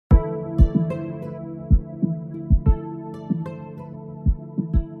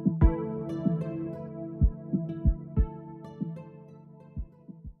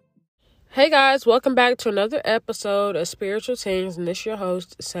Hey guys, welcome back to another episode of Spiritual Things, and this is your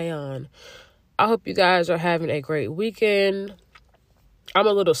host, Sayon. I hope you guys are having a great weekend. I'm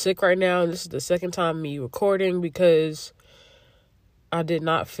a little sick right now, and this is the second time me recording because I did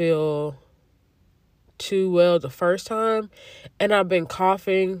not feel too well the first time, and I've been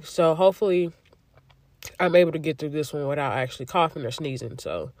coughing, so hopefully I'm able to get through this one without actually coughing or sneezing,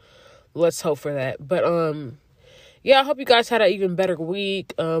 so let's hope for that. But I hope you guys had an even better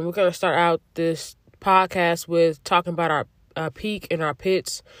week. We're going to start out this podcast with talking about our peak and our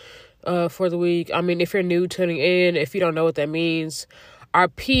pits for the week. I mean, if you're new tuning in, if you don't know what that means, our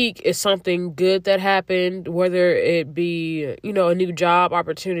peak is something good that happened, whether it be, a new job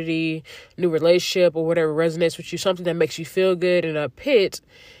opportunity, new relationship, or whatever resonates with you, something that makes you feel good. And a pit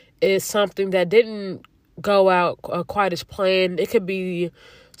is something that didn't go out quite as planned. It could be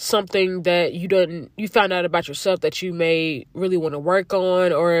something that you found out about yourself that you may really want to work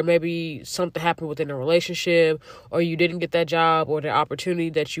on, or maybe something happened within a relationship, or you didn't get that job or the opportunity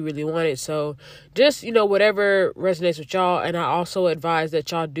that you really wanted. So just, whatever resonates with y'all. And I also advise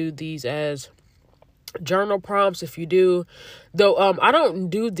that y'all do these as journal prompts if you do. Though I don't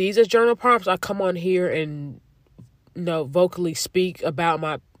do these as journal prompts. I come on here and vocally speak about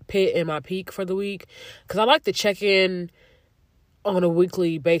my pit and my peak for the week, because I like to check in on a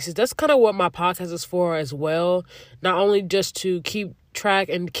weekly basis. That's kind of what my podcast is for as well. Not only just to keep track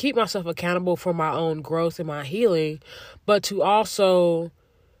and keep myself accountable for my own growth and my healing, but to also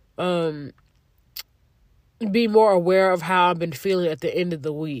be more aware of how I've been feeling at the end of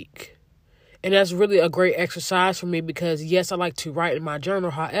the week. And that's really a great exercise for me because, yes, I like to write in my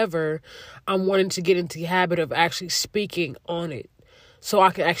journal. However, I'm wanting to get into the habit of actually speaking on it, so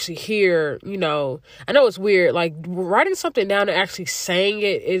I can actually hear, I know it's weird, like writing something down and actually saying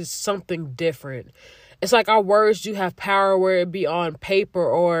it is something different. It's like our words do have power, where it be on paper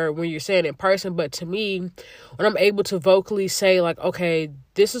or when you're saying it in person. But to me, when I'm able to vocally say like, okay,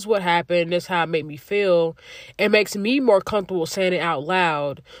 this is what happened, this is how it made me feel, it makes me more comfortable saying it out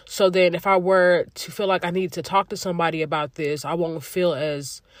loud. So then if I were to feel like I need to talk to somebody about this, I won't feel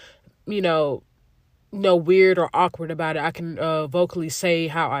as, weird or awkward about it. I can vocally say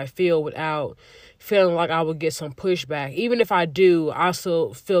how I feel without feeling like I would get some pushback. Even if I do, I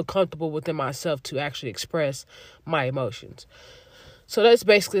still feel comfortable within myself to actually express my emotions. So that's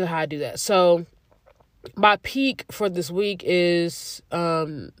basically how I do that. So my peak for this week is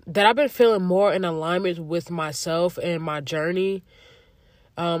that I've been feeling more in alignment with myself and my journey.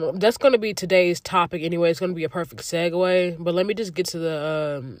 That's going to be today's topic anyway. It's going to be a perfect segue. But let me just get to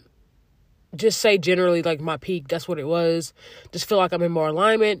the just say generally like my peak. That's what it was. Just feel like I'm in more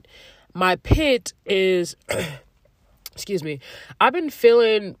alignment. My pit is, excuse me, I've been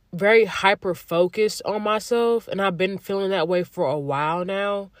feeling very hyper focused on myself, and I've been feeling that way for a while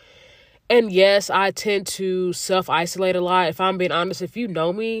now. And yes, I tend to self-isolate a lot. If I'm being honest, if you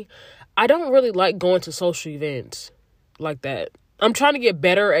know me, I don't really like going to social events like that. I'm trying to get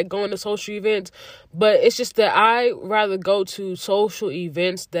better at going to social events, but it's just that I rather go to social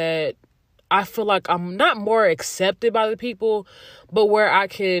events that I feel like I'm not more accepted by the people, but where I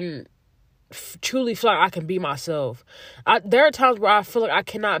can truly feel like I can be myself. There are times where I feel like I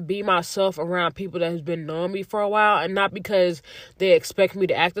cannot be myself around people that has been knowing me for a while, and not because they expect me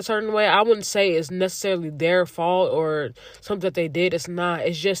to act a certain way. I wouldn't say it's necessarily their fault or something that they did. It's not.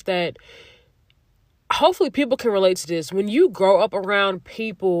 It's just that hopefully people can relate to this. When you grow up around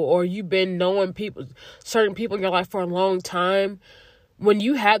people, or you've been knowing people, certain people in your life for a long time, when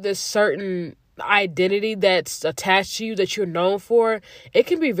you have this certain identity that's attached to you that you're known for, it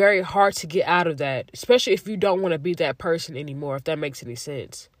can be very hard to get out of that, especially if you don't want to be that person anymore, if that makes any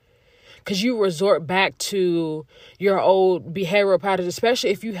sense. Because you resort back to your old behavioral patterns, especially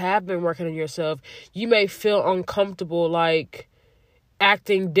if you have been working on yourself. You may feel uncomfortable, like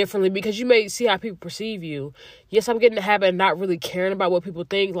acting differently, because you may see how people perceive you. Yes, I'm getting the habit of not really caring about what people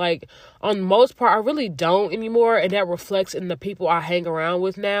think. Like, on the most part, I really don't anymore, and that reflects in the people I hang around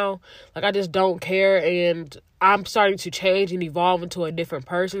with now. Like, I just don't care, and I'm starting to change and evolve into a different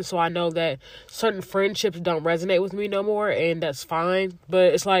person, so I know that certain friendships don't resonate with me no more, and that's fine.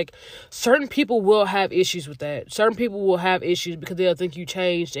 But it's like, certain people will have issues with that. Certain people will have issues because they'll think you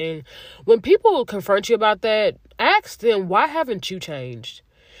changed, and when people confront you about that, ask them, why haven't you changed?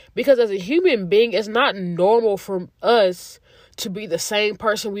 Because as a human being, it's not normal for us to be the same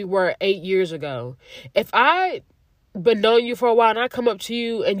person we were 8 years ago. If I been knowing you for a while and I come up to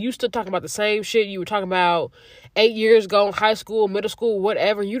you and you still talking about the same shit you were talking about 8 years ago in high school, middle school,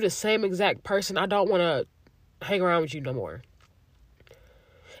 whatever, you the same exact person, I don't want to hang around with you no more.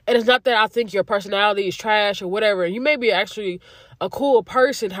 And it's not that I think your personality is trash or whatever. You may be actually a cool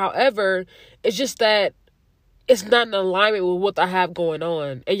person. However, it's just that it's not in alignment with what I have going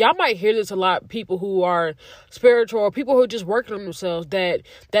on. And y'all might hear this a lot, people who are spiritual or people who are just working on themselves,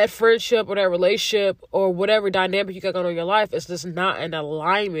 that friendship or that relationship or whatever dynamic you got going on in your life is just not in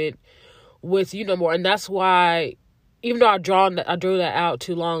alignment with you no more. And that's why, even though I drew that out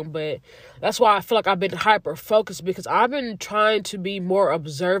too long, but that's why I feel like I've been hyper focused, because I've been trying to be more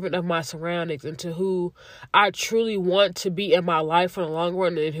observant of my surroundings and to who I truly want to be in my life for the long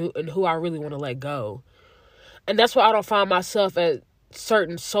run, and who I really want to let go. And that's why I don't find myself at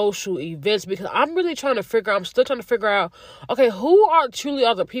certain social events, because I'm still trying to figure out, okay, who are truly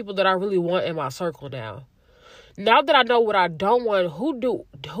other people that I really want in my circle now? Now that I know what I don't want, who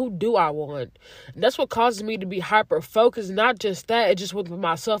do I want? And that's what causes me to be hyper focused. Not just that, it's just with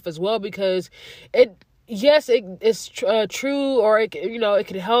myself as well, because it's true, or it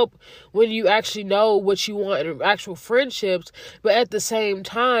can help when you actually know what you want in actual friendships. But at the same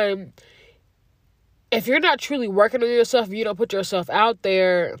time, if you're not truly working on yourself, if you don't put yourself out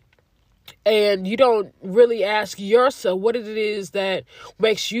there, and you don't really ask yourself what it is that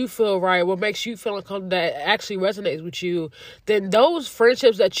makes you feel right, what makes you feel uncomfortable, that actually resonates with you, then those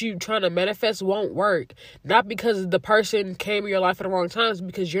friendships that you trying to manifest won't work. Not because the person came in your life at the wrong times,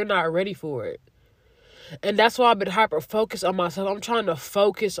 because you're not ready for it. And that's why I've been hyper focused on myself. I'm trying to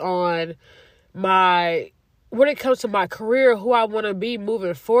focus on when it comes to my career, who I want to be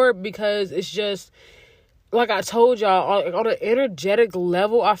moving forward, because it's just, like I told y'all, on an energetic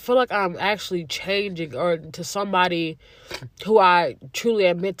level, I feel like I'm actually changing or to somebody who I truly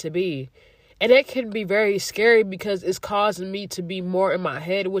am meant to be. And it can be very scary, because it's causing me to be more in my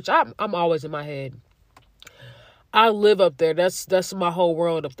head, which I'm always in my head. I live up there. That's my whole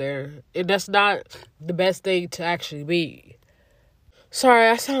world up there. And that's not the best thing to actually be. Sorry,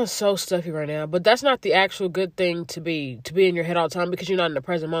 I sound so stuffy right now, but that's not the actual good thing to be in your head all the time, because you're not in the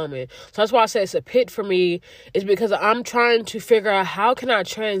present moment. So that's why I say it's a pit for me, is because I'm trying to figure out how can I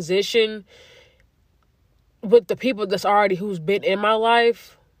transition with the people who's been in my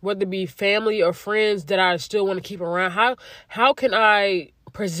life, whether it be family or friends that I still want to keep around. How can I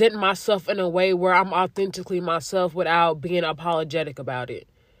present myself in a way where I'm authentically myself without being apologetic about it?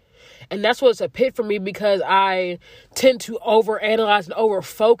 And that's what's a pit for me, because I tend to overanalyze and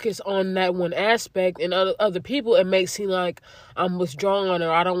overfocus on that one aspect, and other people, it may seem like I'm withdrawn,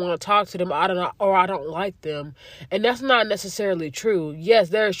 or I don't want to talk to them, or I don't like them. And that's not necessarily true. Yes,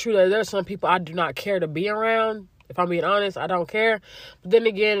 there is true that there's some people I do not care to be around. If I'm being honest, I don't care. But then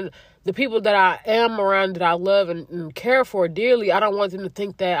again, the people that I am around, that I love and care for dearly, I don't want them to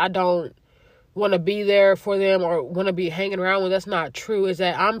think that I don't want to be there for them or want to be hanging around with. That's not true. Is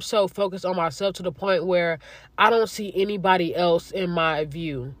that I'm so focused on myself to the point where I don't see anybody else in my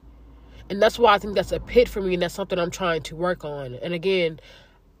view. And that's why I think that's a pit for me, and that's something I'm trying to work on. And again,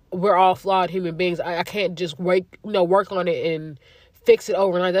 we're all flawed human beings. I can't just work on it and fix it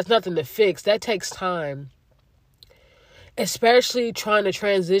overnight. That's nothing to fix. That takes time. Especially trying to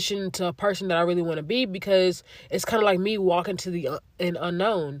transition to a person that I really want to be, because it's kind of like me walking to the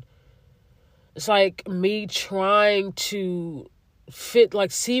unknown. It's like me trying to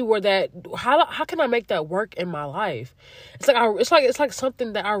see where how can I make that work in my life? It's like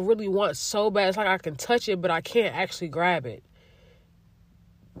something that I really want so bad. It's like I can touch it, but I can't actually grab it.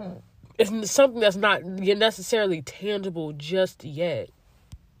 It's something that's not necessarily tangible just yet.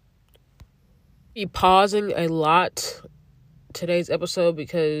 Be pausing a lot today's episode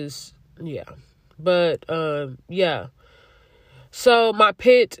because so my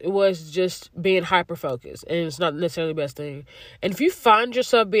pit was just being hyper focused, and it's not necessarily the best thing. And if you find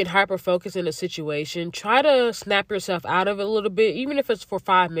yourself being hyper focused in a situation, try to snap yourself out of it a little bit, even if it's for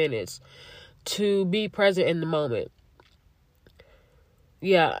 5 minutes, to be present in the moment.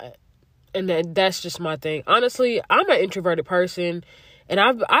 Yeah, and that's just my thing. Honestly, I'm an introverted person, and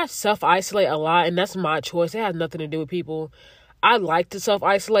I self-isolate a lot, and that's my choice. It has nothing to do with people. I like to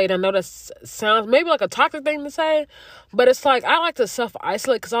self-isolate. I know that sounds maybe like a toxic thing to say, but it's like I like to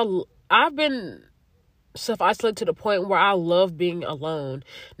self-isolate because I've been self-isolated to the point where I love being alone.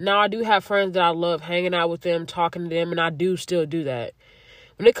 Now, I do have friends that I love hanging out with them, talking to them, and I do still do that.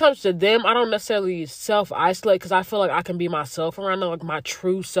 When it comes to them, I don't necessarily self-isolate because I feel like I can be myself around them, like my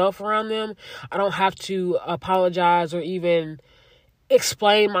true self around them. I don't have to apologize or even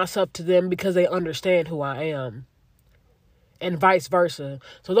explain myself to them because they understand who I am. And vice versa.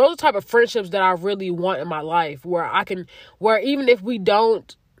 So those are the type of friendships that I really want in my life, where even if we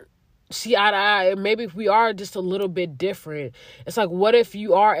don't see eye to eye. Maybe if we are just a little bit different. It's like, what if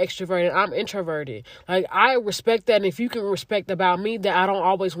you are extroverted? I'm introverted. Like, I respect that. And if you can respect about me that I don't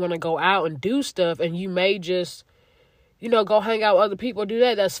always want to go out and do stuff, and you may just, go hang out with other people, do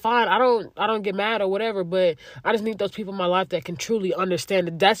that, that's fine. I don't get mad or whatever, but I just need those people in my life that can truly understand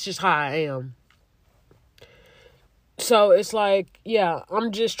that that's just how I am. So it's like, yeah,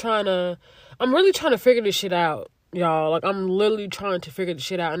 I'm really trying to figure this shit out, y'all. Like, I'm literally trying to figure this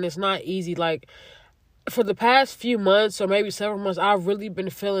shit out, and it's not easy. Like, for the past few months or maybe several months, I've really been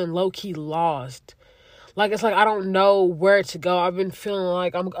feeling low-key lost. Like, it's like I don't know where to go. I've been feeling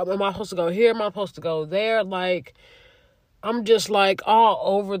like, am I supposed to go here? Am I supposed to go there? Like, I'm just, like, all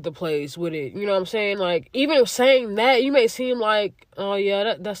over the place with it. You know what I'm saying? Like, even saying that, you may seem like, oh,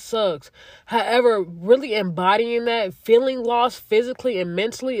 yeah, that sucks. However, really embodying that, feeling lost physically and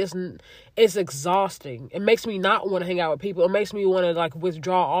mentally is exhausting. It makes me not want to hang out with people. It makes me want to, like,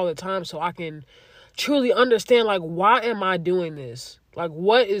 withdraw all the time so I can truly understand, like, why am I doing this? Like,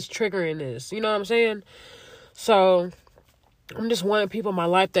 what is triggering this? You know what I'm saying? So I'm just wanting people in my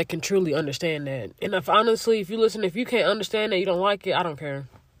life that can truly understand that. And if you can't understand that, you don't like it, I don't care.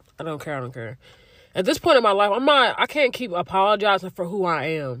 I don't care. At this point in my life, I can't keep apologizing for who I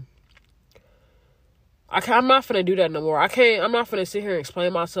am. I'm not finna do that no more. I'm not finna sit here and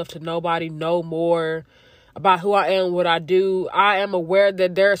explain myself to nobody no more about who I am, what I do. I am aware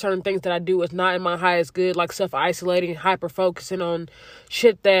that there are certain things that I do is not in my highest good, like self-isolating, hyper-focusing on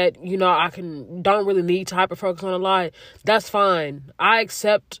shit that, don't really need to hyper-focus on a lot. That's fine. I'm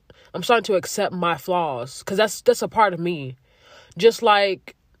starting to accept my flaws, because that's a part of me. Just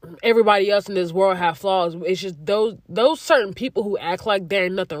like everybody else in this world have flaws. It's just those certain people who act like there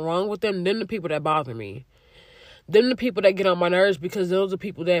ain't nothing wrong with them the people that bother me. Them the people that get on my nerves, because those are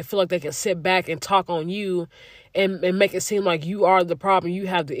people that feel like they can sit back and talk on you and make it seem like you are the problem, you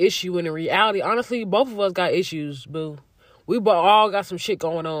have the issue. And in reality, honestly, both of us got issues, boo. We all got some shit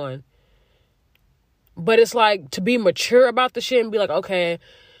going on. But it's like, to be mature about the shit and be like, okay,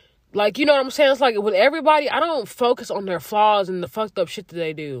 like, you know what I'm saying? It's like, with everybody, I don't focus on their flaws and the fucked up shit that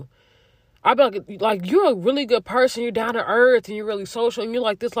they do. I'd be like, you're a really good person, you're down to earth, and you're really social, and you're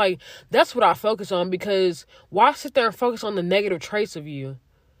like this. Like, that's what I focus on, because why sit there and focus on the negative traits of you?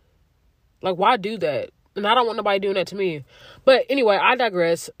 Like, why do that? And I don't want nobody doing that to me. But anyway, I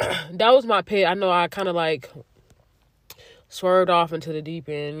digress. That was my pit. I know I kind of, like, swerved off into the deep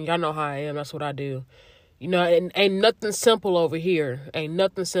end. Y'all know how I am. That's what I do. And ain't nothing simple over here. Ain't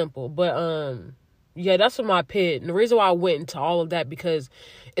nothing simple. But, yeah, that's what my pit. And the reason why I went into all of that, because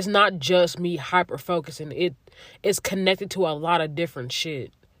it's not just me hyper-focusing. It's connected to a lot of different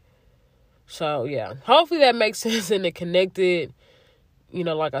shit. So, yeah. Hopefully that makes sense and it connected.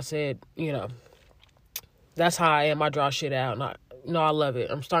 Like I said, that's how I am. I draw shit out. And I love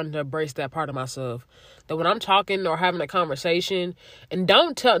it. I'm starting to embrace that part of myself. That when I'm talking or having a conversation, and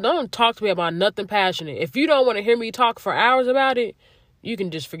don't talk to me about nothing passionate. If you don't want to hear me talk for hours about it, you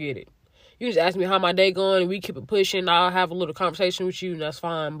can just forget it. You just ask me how my day going, and we keep it pushing. I'll have a little conversation with you, and that's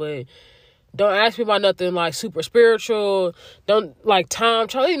fine. But don't ask me about nothing like super spiritual. Don't like time,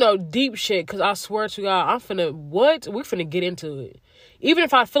 deep shit. Because I swear to God, we're finna get into it. Even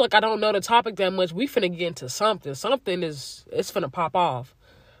if I feel like I don't know the topic that much, we finna get into something. It's finna pop off.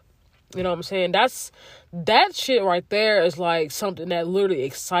 You know what I'm saying? That shit right there is like something that literally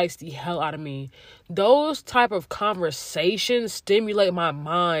excites the hell out of me. Those type of conversations stimulate my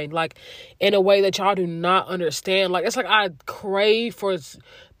mind, like, in a way that y'all do not understand. Like, it's like I crave for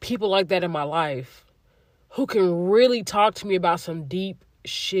people like that in my life who can really talk to me about some deep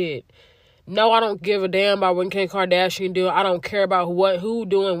shit. No, I don't give a damn about what Kim Kardashian do. I don't care about who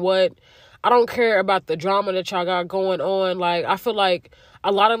doing what. I don't care about the drama that y'all got going on. Like, I feel like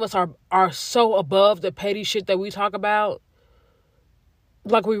a lot of us are so above the petty shit that we talk about.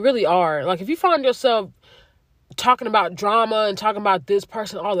 Like, we really are. Like, if you find yourself talking about drama and talking about this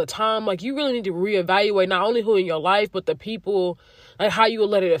person all the time, like, you really need to reevaluate not only who in your life, but the people, like, how you will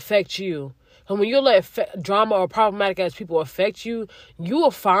let it affect you. And when you let drama or problematic ass people affect you, you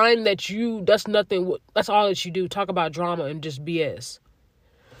will find that that's all that you do. Talk about drama and just BS.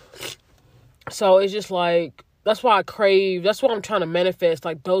 So it's just like, that's why I'm trying to manifest,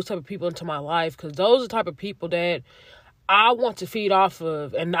 like, those type of people into my life. Because those are the type of people that I want to feed off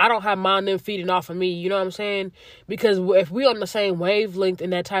of. And I don't have mind them feeding off of me. You know what I'm saying? Because if we're on the same wavelength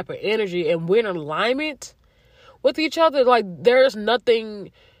and that type of energy, and we're in alignment with each other, like, there's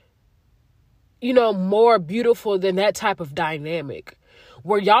nothing, more beautiful than that type of dynamic.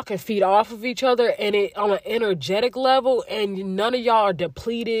 Where y'all can feed off of each other and it on an energetic level, and none of y'all are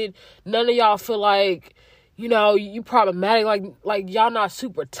depleted. None of y'all feel like, you problematic, like y'all not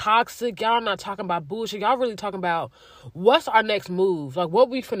super toxic, y'all not talking about bullshit, y'all really talking about what's our next move, like what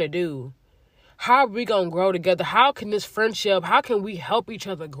we finna do, how are we gonna grow together, how can this friendship, how can we help each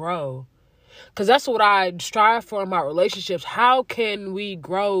other grow? Because that's what I strive for in my relationships. How can we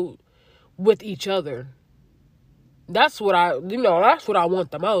grow with each other? That's what I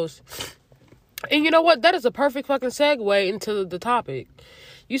want the most. And you know what? That is a perfect fucking segue into the topic.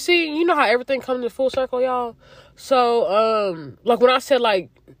 You see, you know how everything comes in full circle, y'all? So, like when I said, like,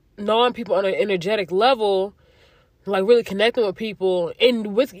 knowing people on an energetic level, like really connecting with people,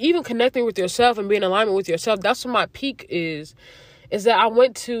 and with even connecting with yourself and being in alignment with yourself, that's what my peak is that I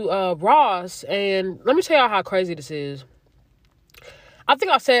went to Ross, and let me tell y'all how crazy this is. I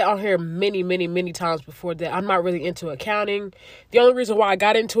think I've said on here many, many, many times before that I'm not really into accounting. The only reason why I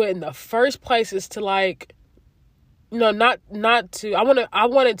got into it in the first place is to, like, not to, I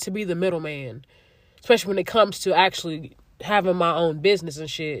wanted to be the middleman, especially when it comes to actually having my own business and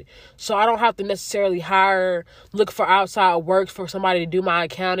shit. So I don't have to necessarily look for outside work for somebody to do my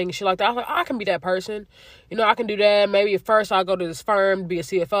accounting and shit like that. I was like, I can be that person. I can do that. Maybe at first I'll go to this firm, be a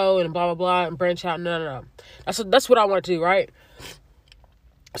CFO and blah, blah, blah, and branch out. No. That's what I want to do, right?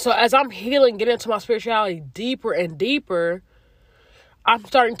 So as I'm healing, getting into my spirituality deeper and deeper, I'm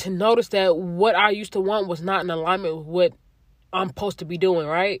starting to notice that what I used to want was not in alignment with what I'm supposed to be doing,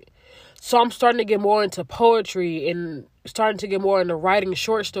 right? So I'm starting to get more into poetry and starting to get more into writing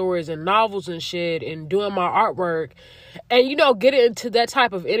short stories and novels and shit and doing my artwork and, getting into that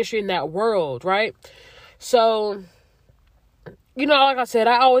type of industry in that world, right? So, like I said,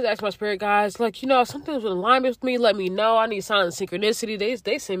 I always ask my spirit guides, like, something's in alignment with me, let me know. I need signs of synchronicity.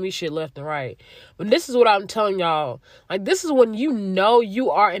 They send me shit left and right. But this is what I'm telling y'all. Like, this is when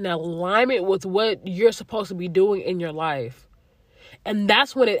you are in alignment with what you're supposed to be doing in your life. And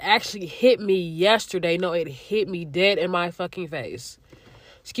that's when it actually hit me yesterday. No, it hit me dead in my fucking face.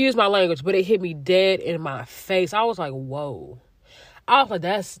 Excuse my language, but it hit me dead in my face. I was like, whoa. I was like,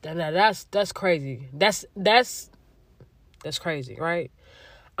 that's crazy. That's crazy, right?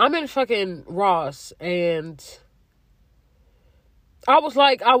 I'm in fucking Ross, and I was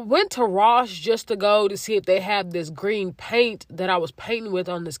like, I went to Ross just to go to see if they have this green paint that I was painting with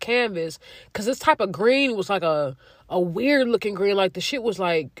on this canvas. Because this type of green was like a weird looking green. Like the shit was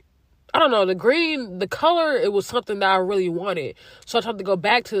like, I don't know, the color, it was something that I really wanted. So I tried to go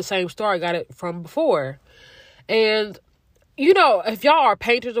back to the same store I got it from before. And, if y'all are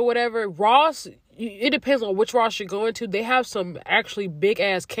painters or whatever, Ross, it depends on which Ross you're going to. They have some actually big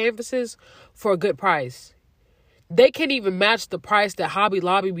ass canvases for a good price. They can't even match the price that Hobby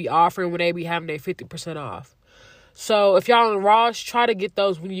Lobby be offering when they be having their 50% off. So if y'all in Ross, try to get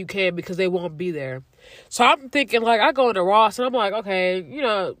those when you can because they won't be there. So I'm thinking, like, I go into Ross and I'm like, okay,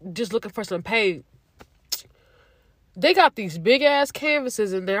 just looking for some paint. They got these big ass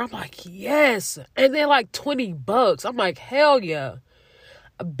canvases in there. I'm like, yes. And they're like $20. I'm like, hell yeah.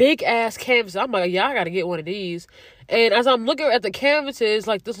 A big ass canvas. I'm like, yeah, I gotta get one of these. And as I'm looking at the canvases,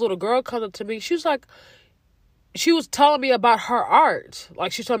 like, this little girl comes up to me. She was telling me about her art.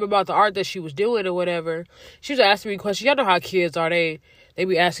 Like, she told me about the art that she was doing or whatever. She was asking me questions. Y'all know how kids are. They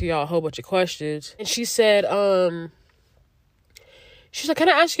be asking y'all a whole bunch of questions. And she said, she's like, can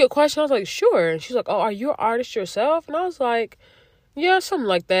I ask you a question? I was like, sure. And she's like, oh, are you an artist yourself? And I was like, yeah, something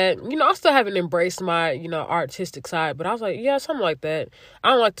like that. I still haven't embraced my, artistic side. But I was like, yeah, something like that. I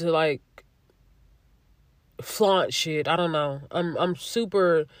don't like to, like, flaunt shit. I don't know. I'm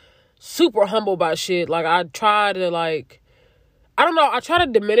super humble about shit. Like, I try to, like, I don't know. I try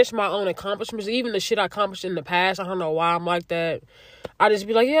to diminish my own accomplishments. Even the shit I accomplished in the past. I don't know why I'm like that. I just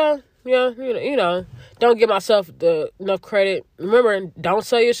be like, yeah, don't give myself enough credit. Remember, don't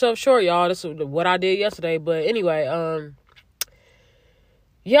sell yourself short, y'all. This is what I did yesterday. But anyway,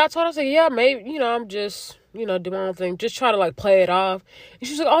 yeah, I told her, I said, yeah, maybe, I'm just, do my own thing. Just try to, like, play it off. And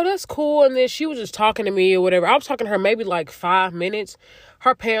she's like, oh, that's cool. And then she was just talking to me or whatever. I was talking to her maybe, like, 5 minutes.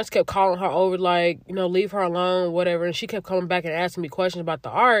 Her parents kept calling her over, like, leave her alone, whatever. And she kept coming back and asking me questions about the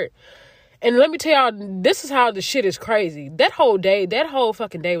art. And let me tell y'all, this is how the shit is crazy. That whole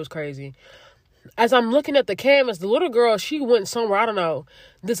fucking day was crazy. As I'm looking at the canvas, the little girl, she went somewhere, I don't know.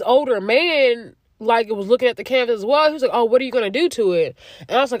 This older man, like, was looking at the canvas as well. He was like, oh, what are you going to do to it?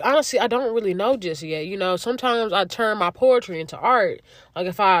 And I was like, honestly, I don't really know just yet. Sometimes I turn my poetry into art. Like,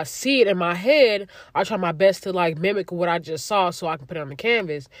 if I see it in my head, I try my best to, like, mimic what I just saw so I can put it on the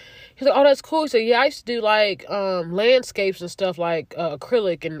canvas. He's like, oh, that's cool. He said, yeah, I used to do, like, landscapes and stuff, like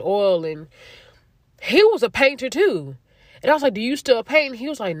acrylic and oil. And he was a painter, too. And I was like, do you still paint? And he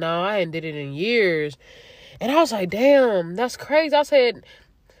was like, no, I hadn't did it in years. And I was like, damn, that's crazy. I said,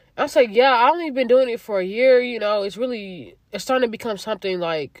 I was like, yeah, I've only been doing it for a year. It's starting to become something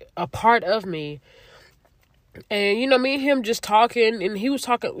like a part of me. And, me and him just talking, and he was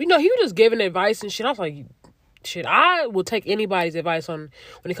talking, he was just giving advice and shit. I was like, shit, I will take anybody's advice on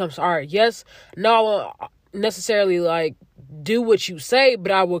when it comes to art. Yes, no, I won't necessarily like do what you say,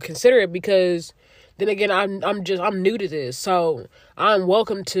 but I will consider it because then again, I'm new to this. So I'm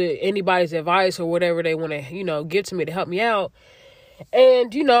welcome to anybody's advice or whatever they want to, give to me to help me out.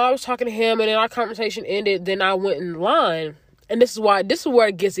 And, I was talking to him and then our conversation ended. Then I went in line, and this is where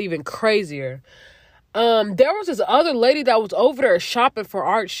it gets even crazier. There was this other lady that was over there shopping for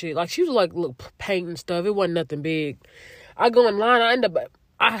art shit. Like, she was like, look, painting stuff. It wasn't nothing big. I go in line.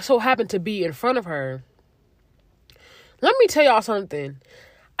 I so happened to be in front of her. Let me tell y'all something.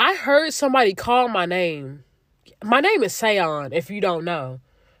 I heard somebody call my name. My name is Sayon, if you don't know.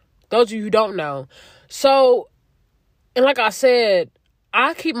 Those of you who don't know. So, and like I said,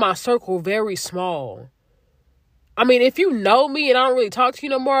 I keep my circle very small. I mean, if you know me and I don't really talk to you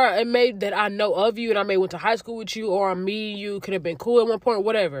no more, it may that I know of you and I may went to high school with you, or me and you could have been cool at one point, or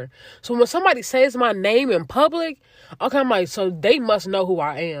whatever. So when somebody says my name in public, okay, I'm like, so they must know who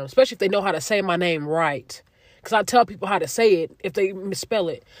I am, especially if they know how to say my name right. Because I tell people how to say it if they misspell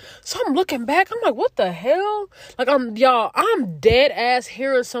it. So I'm looking back, I'm like, what the hell? Like, I'm dead ass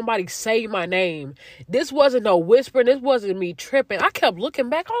hearing somebody say my name. This wasn't no whispering. This wasn't me tripping. I kept looking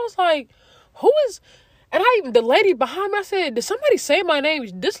back. I was like, who is... And the lady behind me, I said, did somebody say my name?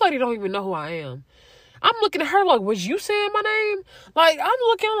 This lady don't even know who I am. I'm looking at her like, was you saying my name? Like,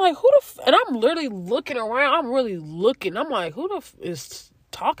 I'm like, who the and I'm literally looking around. I'm really looking. I'm like, who the is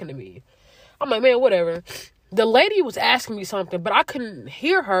talking to me? I'm like, man, whatever. The lady was asking me something, but I couldn't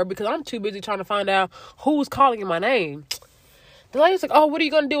hear her because I'm too busy trying to find out who was calling my name. The lady's like, oh, what are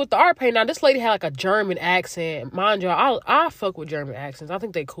you going to do with the art paint? Now, this lady had like a German accent. Mind y'all, I fuck with German accents. I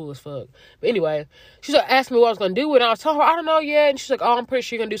think they cool as fuck. But anyway, she's like, asking me what I was going to do with it. And I was telling her, I don't know yet. And she's like, oh, I'm pretty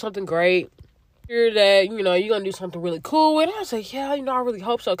sure you're going to do something great. You're going to do something really cool. And I was like, yeah, I really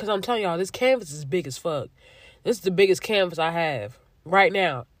hope so. Because I'm telling y'all, this canvas is big as fuck. This is the biggest canvas I have right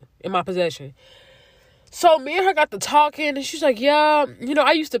now in my possession. So me and her got to talking. And she's like, yeah,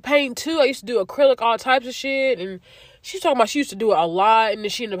 I used to paint too. I used to do acrylic, all types of shit. And she's talking about she used to do it a lot, and then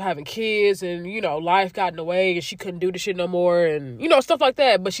she ended up having kids, and, life got in the way, and she couldn't do the shit no more, and, stuff like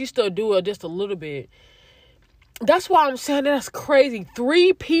that, but she still do it just a little bit. That's why I'm saying that's crazy.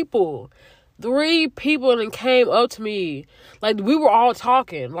 3 people and came up to me. Like, we were all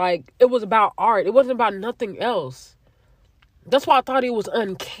talking. Like, it was about art. It wasn't about nothing else. That's why I thought it was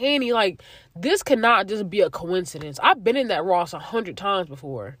uncanny. Like, this cannot just be a coincidence. I've been in that Ross 100 times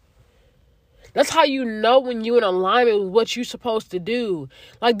before. That's how you know when you're in alignment with what you're supposed to do.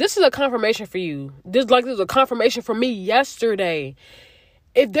 Like, this is a confirmation for you. This is a confirmation for me yesterday.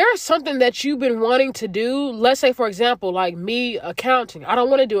 If there's something that you've been wanting to do, let's say, for example, like me, accounting. I don't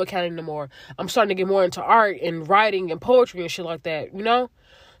want to do accounting anymore. I'm starting to get more into art and writing and poetry and shit like that,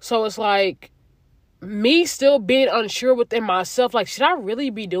 So it's like, me still being unsure within myself, like, should I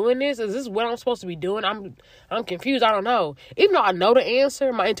really be doing this? Is this what I'm supposed to be doing? I'm confused. I don't know. Even though I know the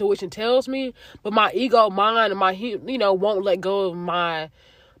answer, my intuition tells me, but my ego, mind, and my, won't let go of my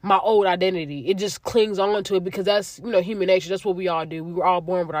old identity. It just clings on to it because that's, human nature. That's what we all do. We were all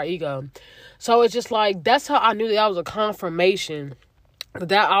born with our ego. So it's just like, that's how I knew that was a confirmation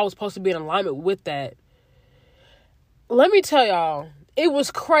that I was supposed to be in alignment with that. Let me tell y'all, it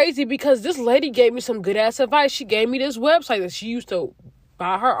was crazy because this lady gave me some good ass advice. She gave me this website that she used to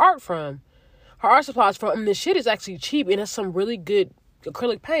buy her art supplies from. And the shit is actually cheap and it's some really good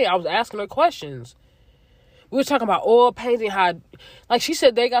acrylic paint. I was asking her questions. We were talking about oil painting, how, like she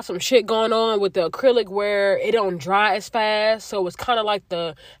said, they got some shit going on with the acrylic where it don't dry as fast. So it's kind of like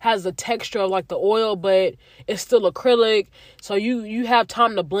has the texture of like the oil, but it's still acrylic. So you have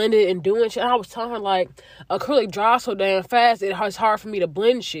time to blend it and doing shit. And I was telling her, like, acrylic dries so damn fast, it's hard for me to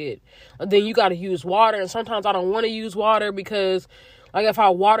blend shit. And then you got to use water. And sometimes I don't want to use water because, like, if I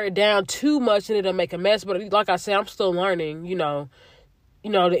water it down too much, then it'll make a mess. But like I said, I'm still learning,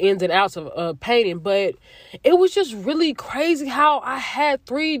 the ins and outs of painting. But it was just really crazy how I had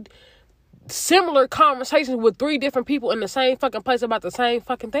 3 similar conversations with 3 different people in the same fucking place about the same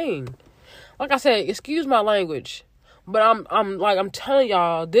fucking thing. Like I said, excuse my language, but I'm telling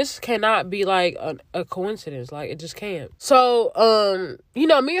y'all, this cannot be like a coincidence. Like, it just can't. So, me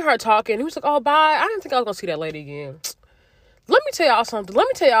and her talking, he was like, oh, bye. I didn't think I was gonna see that lady again. Let me tell y'all something. Let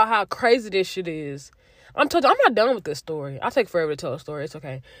me tell y'all how crazy this shit is. I'm not done with this story. I'll take forever to tell a story. It's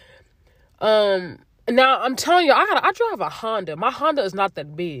okay. Now I'm telling you, I drive a Honda. My Honda is not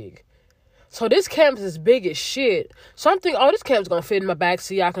that big. So this canvas is big as shit. So I'm thinking, oh, this canvas gonna fit in my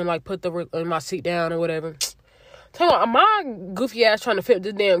backseat. I can like put my seat down or whatever. Tell me, my goofy ass trying to fit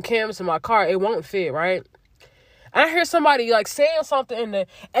this damn canvas in my car, it won't fit, right? And I hear somebody like saying something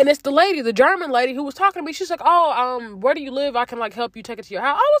and it's the lady, the German lady who was talking to me. She's like, oh, where do you live? I can like help you take it to your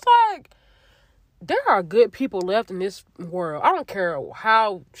house. I was like, there are good people left in this world. I don't care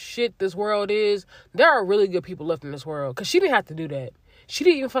how shit this world is. There are really good people left in this world. Because she didn't have to do that. She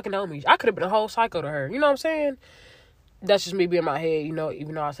didn't even fucking know me. I could have been a whole psycho to her. You know what I'm saying? That's just me being in my head, you know,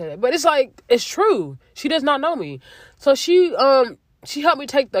 even though I said that. But it's like, it's true. She does not know me. So she helped me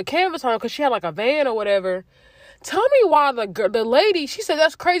take the canvas home because she had like a van or whatever. Tell me why the lady, she said,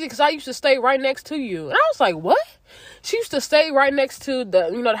 that's crazy because I used to stay right next to you. And I was like, what? She used to stay right next to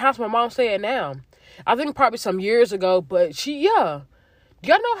the house my mom stay at now. I think probably some years ago, but y'all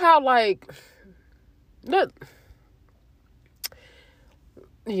know how like, look,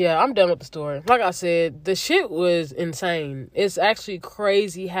 yeah, I'm done with the story. Like I said, the shit was insane. It's actually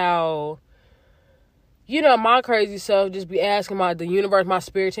crazy how, my crazy self just be asking the universe, my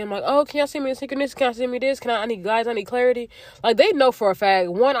spirit team, like, oh, can y'all send me a synchronicity? Can y'all send me this? I need guys, I need clarity. Like, they know for a fact,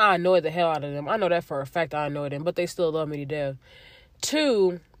 one, I annoy the hell out of them. I know that for a fact I annoy them, but they still love me to death.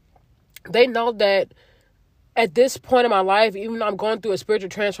 Two, they know that at this point in my life, even though I'm going through a spiritual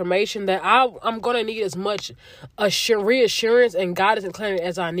transformation, that I'm going to need as much reassurance and guidance and clarity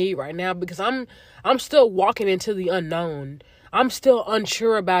as I need right now, because I'm still walking into the unknown. I'm still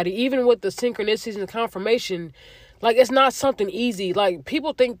unsure about it. Even with the synchronicities and the confirmation, like, it's not something easy. Like,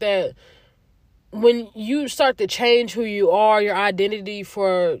 people think that when you start to change who you are, your identity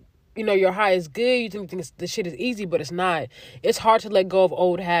for, your highest good, you think the shit is easy, but it's not. It's hard to let go of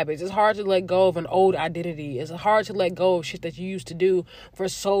old habits. It's hard to let go of an old identity. It's hard to let go of shit that you used to do for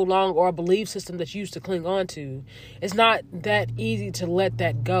so long, or a belief system that you used to cling on to. It's not that easy to let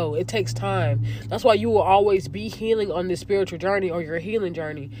that go. It takes time. That's why you will always be healing on this spiritual journey or your healing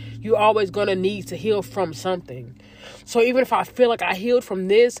journey. You're always going to need to heal from something. So even if I feel like I healed from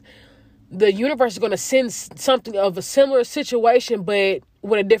this, the universe is going to send something of a similar situation, but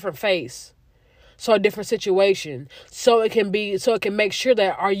with a different face. So a different situation. So it can make sure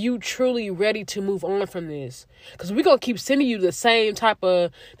that, are you truly ready to move on from this? Because we're going to keep sending you the same type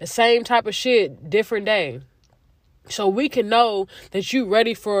of shit, different day. So we can know that you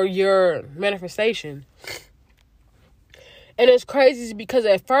ready for your manifestation. And it's crazy because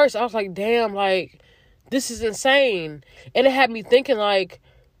at first I was like, damn, like, this is insane. And it had me thinking like,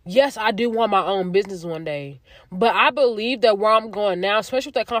 yes, I do want my own business one day. But I believe that where I'm going now, especially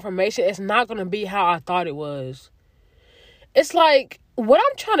with that confirmation, it's not going to be how I thought it was. It's like, y'all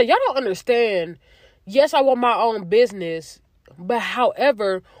don't understand. Yes, I want my own business. But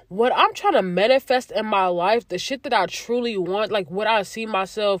however, what I'm trying to manifest in my life, the shit that I truly want, like what I see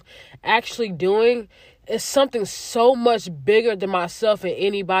myself actually doing, is something so much bigger than myself and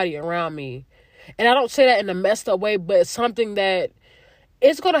anybody around me. And I don't say that in a messed up way, but it's something that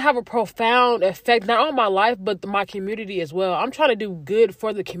it's going to have a profound effect, not on my life, but my community as well. I'm trying to do good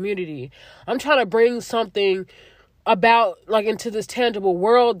for the community. I'm trying to bring something about, like, into this tangible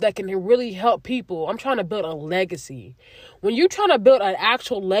world that can really help people. I'm trying to build a legacy. When you're trying to build an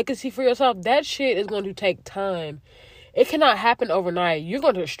actual legacy for yourself, that shit is going to take time. It cannot happen overnight. You're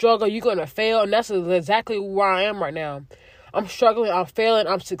going to struggle. You're going to fail. And that's exactly where I am right now. I'm struggling. I'm failing.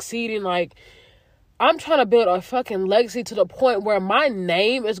 I'm succeeding. Like, I'm trying to build a fucking legacy to the point where my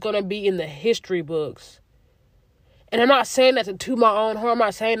name is going to be in the history books. And I'm not saying that to toot my own horn. I'm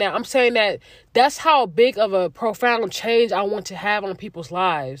not saying that. I'm saying that that's how big of a profound change I want to have on people's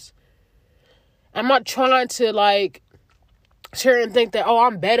lives. I'm not trying to, like, sit and think that, oh,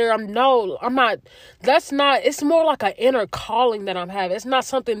 I'm better. I'm not. That's not. It's more like an inner calling that I'm having. It's not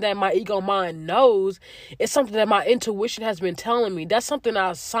something that my ego mind knows. It's something that my intuition has been telling me. That's something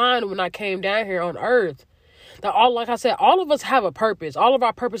I signed when I came down here on earth. Like I said, all of us have a purpose. All of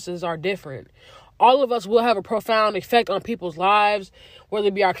our purposes are different. All of us will have a profound effect on people's lives, whether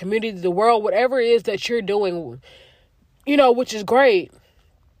it be our community, the world, whatever it is that you're doing, which is great.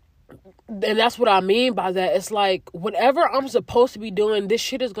 And that's what I mean by that. It's like, whatever I'm supposed to be doing, this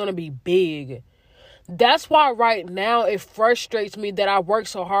shit is going to be big. That's why right now it frustrates me that I work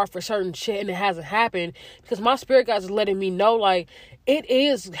so hard for certain shit and it hasn't happened, because my spirit guides is letting me know, like, it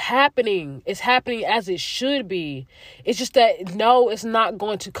is happening. It's happening as it should be. It's just that, no, it's not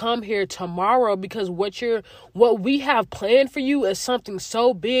going to come here tomorrow, because what we have planned for you is something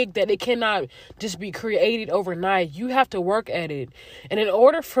so big that it cannot just be created overnight. You have to work at it. And in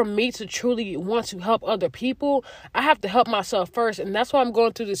order for me to truly want to help other people, I have to help myself first. And that's why I'm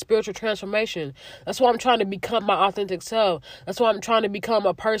going through this spiritual transformation. That's why I'm trying to become my authentic self. That's why I'm trying to become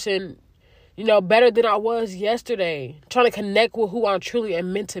a person better than I was yesterday. Trying to connect with who I truly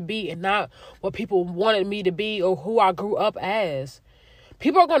am meant to be and not what people wanted me to be or who I grew up as.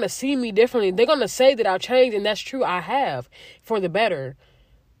 People are going to see me differently. They're going to say that I've changed, and that's true. I have, for the better.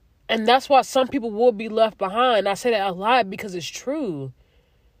 And that's why some people will be left behind. I say that a lot because it's true.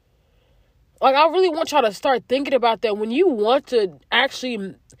 Like, I really want y'all to start thinking about that. When you want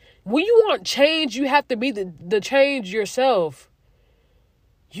change, you have to be the change yourself.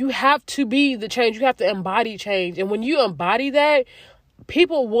 You have to be the change. You have to embody change. And when you embody that,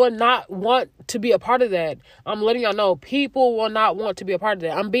 people will not want to be a part of that. I'm letting y'all know, people will not want to be a part of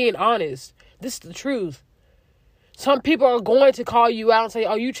that. I'm being honest. This is the truth. Some people are going to call you out and say,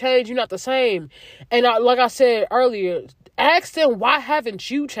 oh, you changed, you're not the same. And like I said earlier, ask them, why haven't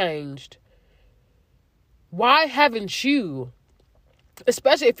you changed? Why haven't you?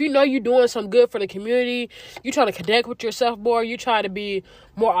 Especially if you know you're doing some good for the community, you're trying to connect with yourself more, you try to be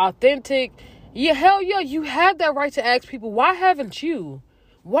more authentic. Yeah, hell yeah, you have that right to ask people, why haven't you?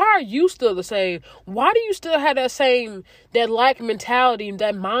 Why are you still the same? Why do you still have that like mentality,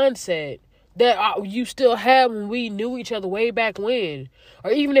 that mindset that you still had when we knew each other way back when?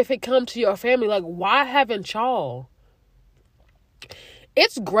 Or even if it comes to your family, like, why haven't y'all?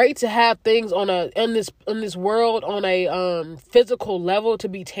 It's great to have things in this world on a physical level to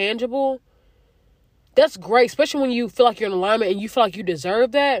be tangible. That's great, especially when you feel like you're in alignment and you feel like you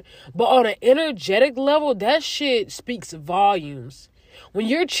deserve that. But on an energetic level, that shit speaks volumes. When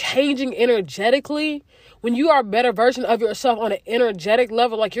you're changing energetically, when you are a better version of yourself on an energetic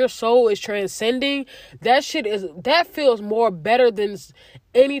level, like your soul is transcending, that feels more better than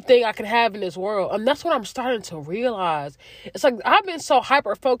anything I can have in this world. And that's what I'm starting to realize. It's like I've been so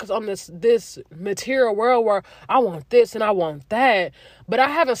hyper focused on this material world where I want this and I want that, but I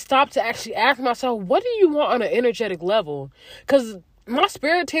haven't stopped to actually ask myself, what do you want on an energetic level? Because my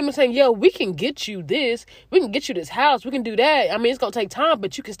spirit team is saying, yo, we can get you this. We can get you this house. We can do that. I mean, it's going to take time,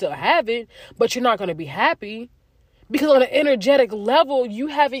 but you can still have it. But you're not going to be happy. Because on an energetic level, you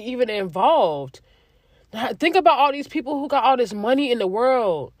haven't even involved. Now, think about all these people who got all this money in the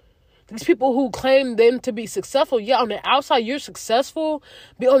world. These people who claim them to be successful. Yeah, on the outside, you're successful.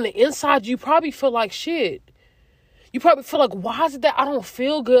 But on the inside, you probably feel like shit. You probably feel like, why is it that I don't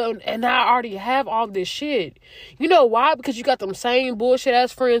feel good and I already have all this shit? You know why? Because you got them same bullshit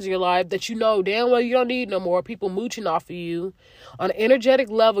ass friends in your life that you know damn well you don't need no more. People mooching off of you. On an energetic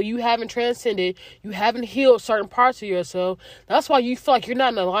level, you haven't transcended. You haven't healed certain parts of yourself. That's why you feel like you're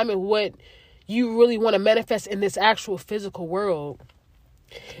not in alignment with what you really want to manifest in this actual physical world.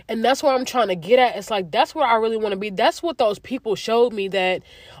 And that's what I'm trying to get at. It's like, that's where I really want to be. That's what those people showed me, that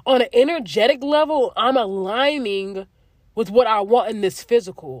on an energetic level, I'm aligning with what I want in this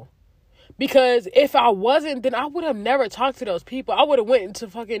physical. Because if I wasn't, then I would have never talked to those people. I would have went into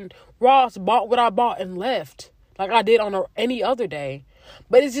fucking Ross, bought what I bought, and left. Like I did on any other day.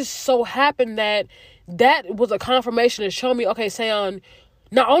 But it just so happened that was a confirmation to show me, okay, Seon,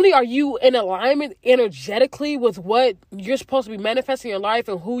 not only are you in alignment energetically with what you're supposed to be manifesting in your life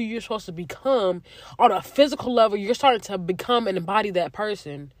and who you're supposed to become, on a physical level, you're starting to become and embody that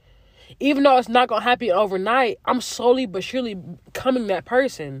person. Even though it's not going to happen overnight, I'm slowly but surely becoming that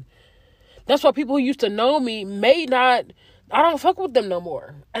person. That's why people who used to know me I don't fuck with them no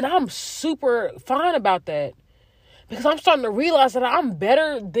more. And I'm super fine about that. Because I'm starting to realize that I'm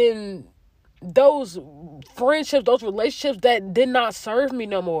better than those friendships, those relationships that did not serve me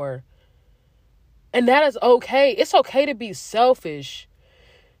no more. And that is okay. It's okay to be selfish.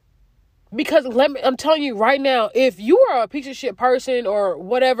 Because I'm telling you right now, if you are a piece of shit person or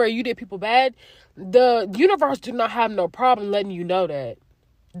whatever, you did people bad, the universe do not have no problem letting you know that.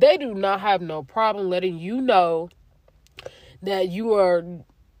 They do not have no problem letting you know that you are,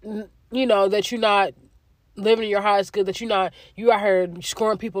 that you're not living your highest good, that you out here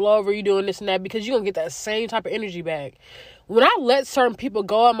scoring people over, you doing this and that, because you're going to get that same type of energy back. When I let certain people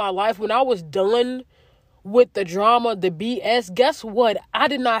go in my life, when I was done with the drama, the BS, guess what? I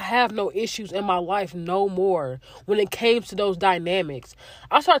did not have no issues in my life no more when it came to those dynamics.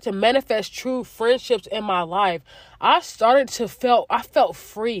 I started to manifest true friendships in my life. I felt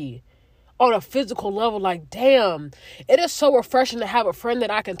free on a physical level. Like, damn, it is so refreshing to have a friend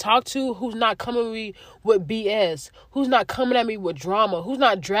that I can talk to who's not coming at me with BS, who's not coming at me with drama, who's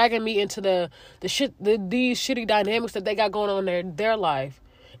not dragging me into these shitty dynamics that they got going on in their life.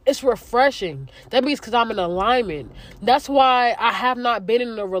 It's refreshing. That means because I'm in alignment. That's why I have not been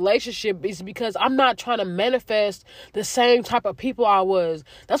in a relationship, is because I'm not trying to manifest the same type of people I was.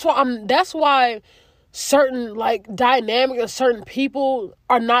 That's why certain like dynamic and certain people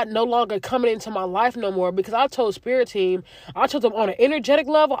are no longer coming into my life no more, because I told Spirit Team, I told them on an energetic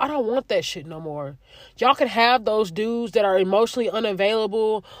level, I don't want that shit no more. Y'all can have those dudes that are emotionally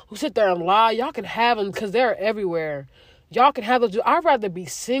unavailable, who sit there and lie. Y'all can have them because they're everywhere. Y'all can have those dudes. I'd rather be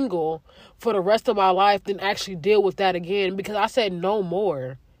single for the rest of my life than actually deal with that again, because I said no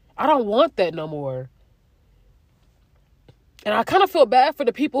more. I don't want that no more. And I kind of feel bad for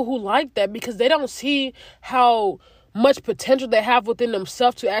the people who like that, because they don't see how much potential they have within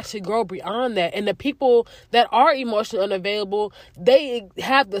themselves to actually grow beyond that. And the people that are emotionally unavailable, they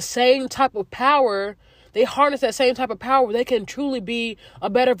have the same type of power. They harness that same type of power where they can truly be a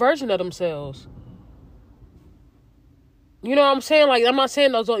better version of themselves. You know what I'm saying? Like, I'm not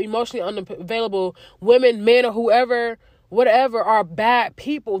saying those emotionally unavailable women, men, or whoever, whatever, are bad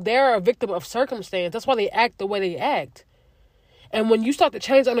people. They're a victim of circumstance. That's why they act the way they act. And when you start to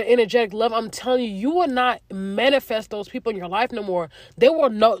change on an energetic level, I'm telling you, you will not manifest those people in your life no more.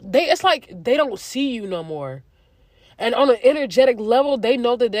 It's like they don't see you no more. And on an energetic level, they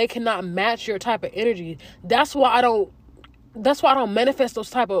know that they cannot match your type of energy. That's why I don't manifest those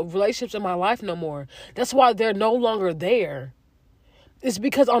type of relationships in my life no more. That's why they're no longer there. It's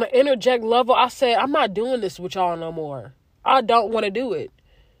because on an energetic level, I said, I'm not doing this with y'all no more. I don't want to do it.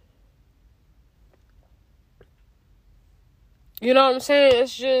 You know what I'm saying?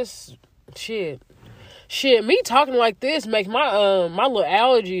 It's just shit. Me talking like this makes my my little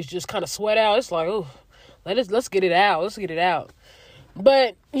allergies just kind of sweat out. It's like, oh, let's get it out. Let's get it out.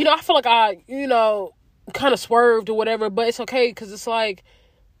 But I feel like I kind of swerved or whatever. But it's okay, because it's like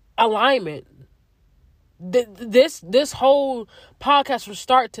alignment. This whole podcast from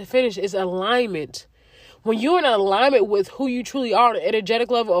start to finish is alignment. When you're in alignment with who you truly are on an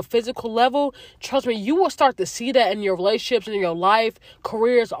energetic level or physical level, trust me, you will start to see that in your relationships, in your life,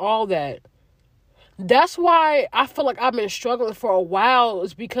 careers, all that. That's why I feel like I've been struggling for a while,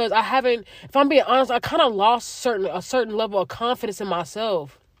 is because I haven't, if I'm being honest, I kind of lost a certain level of confidence in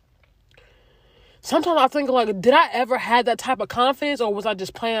myself. Sometimes I think, like, did I ever have that type of confidence, or was I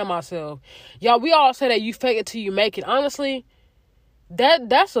just playing myself? Y'all, we all say that you fake it till you make it. Honestly,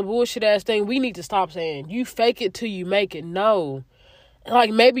 that's a bullshit ass thing we need to stop saying. You fake it till you make it. No.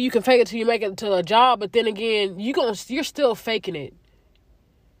 Like, maybe you can fake it till you make it to a job, but then again, you're still faking it.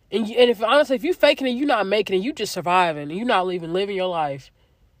 And if you faking it, you're not making it. You just surviving. You're not living your life.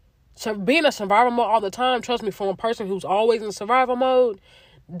 So being in survival mode all the time, trust me, from a person who's always in survival mode,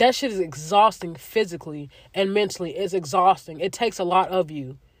 that shit is exhausting physically and mentally. It's exhausting. It takes a lot of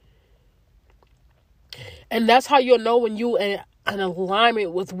you. And that's how you'll know when you in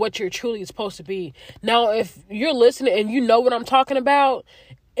alignment with what you're truly supposed to be. Now, if you're listening and you know what I'm talking about,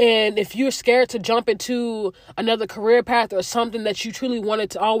 and if you're scared to jump into another career path or something that you truly wanted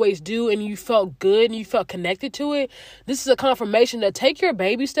to always do, and you felt good and you felt connected to it, this is a confirmation that take your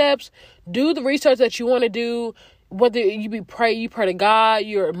baby steps, do the research that you want to do, whether you pray to God,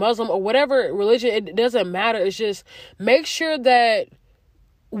 you're a Muslim, or whatever religion, it doesn't matter. It's just make sure that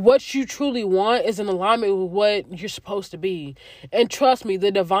what you truly want is in alignment with what you're supposed to be. And trust me,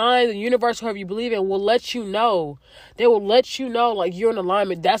 the divine, the universe, whoever you believe in, will let you know. They will let you know, like, you're in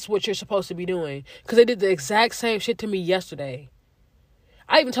alignment. That's what you're supposed to be doing. Because they did the exact same shit to me yesterday.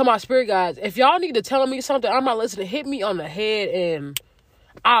 I even told my spirit guides, if y'all need to tell me something, I'm not listening. Hit me on the head and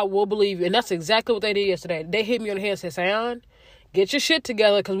I will believe you. And that's exactly what they did yesterday. They hit me on the head and said, Sion, get your shit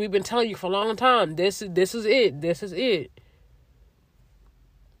together, because we've been telling you for a long time. This is it. This is it.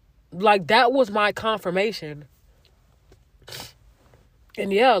 Like, that was my confirmation.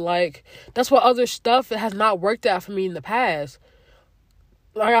 And yeah, like, that's what other stuff that has not worked out for me in the past.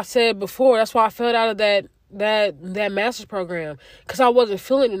 Like I said before, that's why I fell out of that master's program, because I wasn't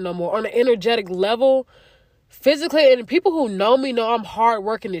feeling it no more. On an energetic level, physically, and people who know me know I'm hard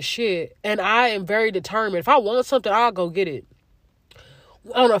working as shit, and I am very determined. If I want something, I'll go get it.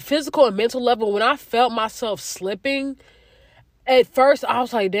 On a physical and mental level, when I felt myself slipping, at first, I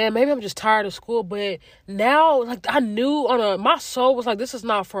was like, damn, maybe I'm just tired of school. But now, like, I knew my soul was like, this is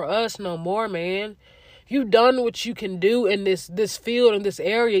not for us no more, man. You've done what you can do in this field, in this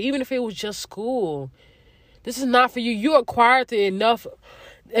area, even if it was just school. This is not for you. You acquired enough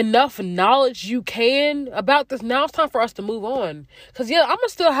knowledge you can about this. Now it's time for us to move on. Because, yeah, I'm going to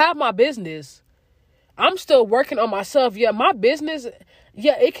still have my business. I'm still working on myself. Yeah, my business,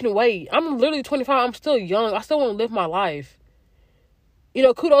 yeah, it can wait. I'm literally 25. I'm still young. I still want to live my life.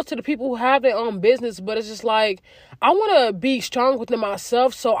 Kudos to the people who have their own business, but it's just like, I want to be strong within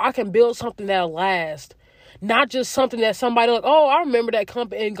myself so I can build something that'll last. Not just something that somebody like, oh, I remember that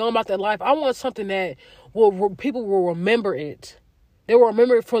company and going about that life. I want something that people will remember it. They will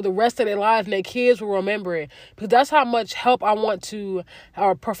remember it for the rest of their lives, and their kids will remember it. Because that's how much help I want to,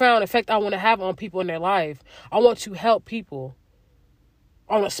 or profound effect I want to have on people in their life. I want to help people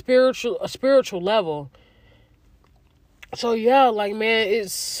on a spiritual level. So yeah, like, man,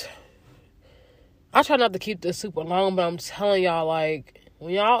 I try not to keep this super long, but I'm telling y'all, like,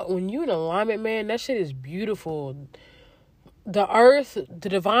 when you in alignment, man, that shit is beautiful. The earth, the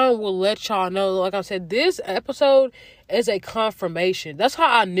divine will let y'all know. Like I said, this episode is a confirmation. That's how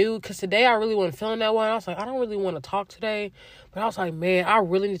I knew, because today I really wasn't feeling that way. I was like, I don't really want to talk today. But I was like, man, I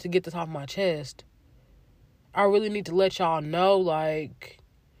really need to get this off my chest. I really need to let y'all know, like,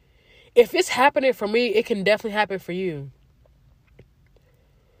 if it's happening for me, it can definitely happen for you.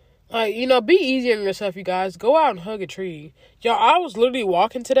 Like, be easy on yourself, you guys. Go out and hug a tree. Y'all, I was literally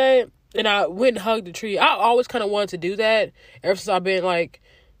walking today, and I went and hugged the tree. I always kind of wanted to do that ever since I've been, like,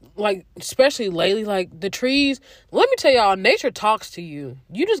 especially lately, like, the trees. Let me tell y'all, nature talks to you.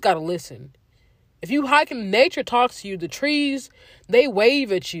 You just got to listen. If you hiking, nature talks to you. The trees, they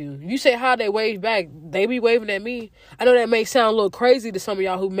wave at you. You say how they wave back. They be waving at me. I know that may sound a little crazy to some of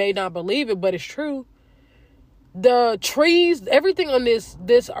y'all who may not believe it, but it's true. The trees, everything on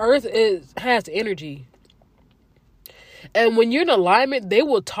this earth has energy. And when you're in alignment, they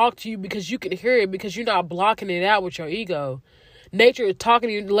will talk to you because you can hear it, because you're not blocking it out with your ego. Nature is talking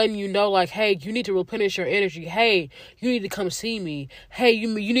to you, letting you know, like, hey, you need to replenish your energy. Hey, you need to come see me. Hey,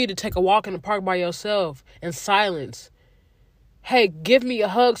 you need to take a walk in the park by yourself in silence. Hey, give me a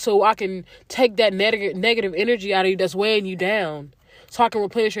hug so I can take that negative energy out of you that's weighing you down, so I can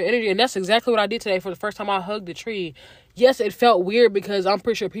replenish your energy. And that's exactly what I did today for the first time I hugged the tree. Yes, it felt weird because I'm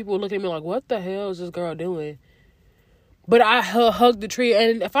pretty sure people were looking at me like, what the hell is this girl doing? But I hugged the tree.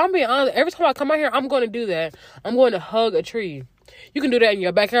 And if I'm being honest, every time I come out here, I'm going to do that. I'm going to hug a tree. You can do that in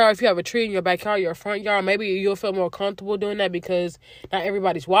your backyard. If you have a tree in your backyard, your front yard, maybe you'll feel more comfortable doing that because not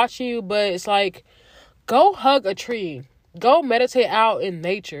everybody's watching you. But it's like, go hug a tree. Go meditate out in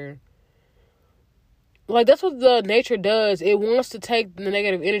nature. Like, that's what the nature does. It wants to take the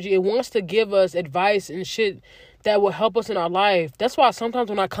negative energy. It wants to give us advice and shit that will help us in our life. That's why sometimes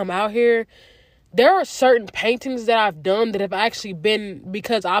when I come out here, there are certain paintings that I've done that have actually been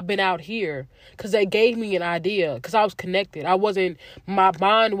because I've been out here. Because they gave me an idea. Because I was connected. My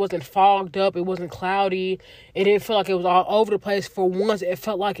mind wasn't fogged up. It wasn't cloudy. It didn't feel like it was all over the place. For once, it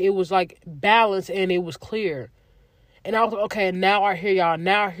felt like it was, like, balanced and it was clear. And I was like, okay, now I hear y'all.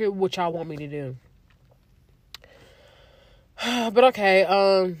 Now I hear what y'all want me to do. But okay,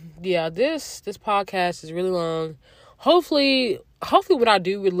 yeah, this podcast is really long. Hopefully when I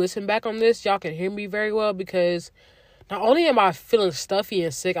do listen back on this, y'all can hear me very well, because not only am I feeling stuffy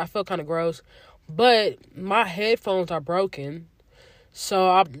and sick, I feel kind of gross, but my headphones are broken. So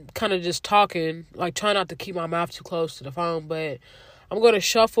I'm kind of just talking, like, trying not to keep my mouth too close to the phone, but I'm going to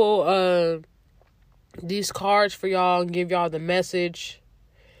shuffle these cards for y'all and give y'all the message,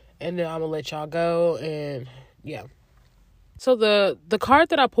 and then I'm going to let y'all go, and yeah. So the card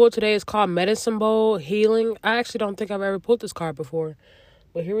that I pulled today is called Medicine Bowl Healing. I actually don't think I've ever pulled this card before.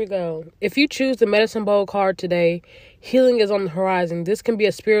 But here we go. If you choose the Medicine Bowl card today, healing is on the horizon. This can be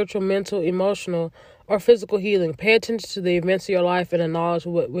a spiritual, mental, emotional, or physical healing. Pay attention to the events of your life and acknowledge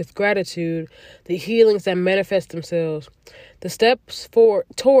with gratitude the healings that manifest themselves. The steps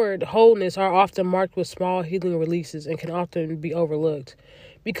toward wholeness are often marked with small healing releases and can often be overlooked.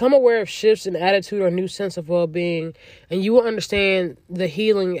 Become aware of shifts in attitude or new sense of well-being, and you will understand the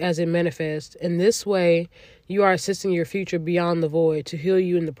healing as it manifests. In this way, you are assisting your future beyond the void to heal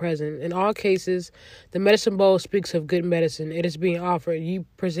you in the present. In all cases, the medicine bowl speaks of good medicine. It is being offered. You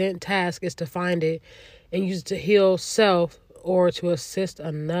present task is to find it and use it to heal self or to assist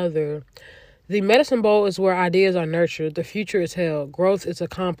another. The medicine bowl is where ideas are nurtured. The future is held. Growth is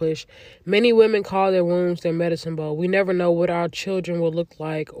accomplished. Many women call their wombs their medicine bowl. We never know what our children will look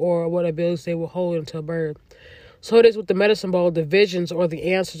like or what abilities they will hold until birth. So it is with the medicine bowl. The visions or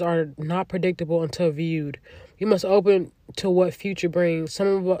the answers are not predictable until viewed. We must open to what future brings.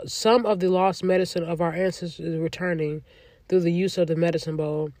 Some of the lost medicine of our ancestors is returning through the use of the medicine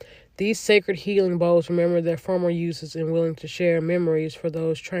bowl. These sacred healing bowls remember their former uses and willing to share memories for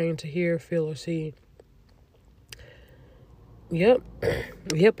those trained to hear, feel, or see. Yep.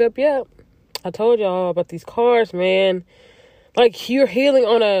 I told y'all about these cards, man. Like, you're healing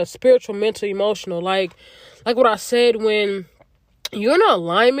on a spiritual, mental, emotional. Like what I said, when you're in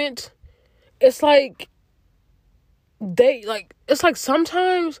alignment, it's like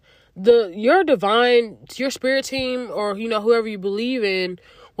sometimes your spirit team, or, whoever you believe in,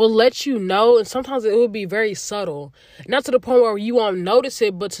 will let you know, and sometimes it will be very subtle. Not to the point where you won't notice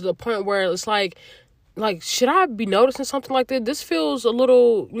it, but to the point where it's like like, should I be noticing something like this? This feels a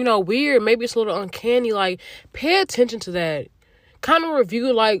little, weird. Maybe it's a little uncanny. Like, pay attention to that. Kind of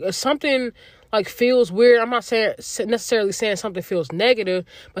review, like, if something, like, feels weird. I'm not necessarily saying something feels negative,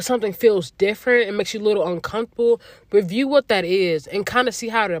 but something feels different and makes you a little uncomfortable. Review what that is and kind of see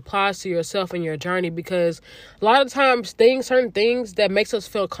how it applies to yourself and your journey, because a lot of times certain things that makes us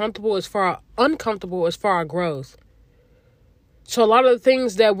feel uncomfortable is for our growth. So a lot of the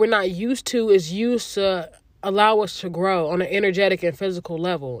things that we're not used to is used to allow us to grow on an energetic and physical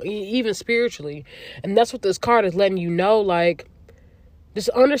level, even spiritually. And that's what this card is letting you know, like, just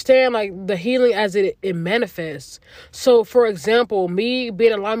understand, like, the healing as it manifests. So, for example, me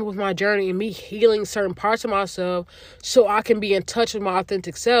being in alignment with my journey and me healing certain parts of myself so I can be in touch with my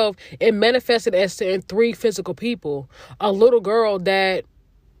authentic self, it manifested as in 3 physical people. A little girl that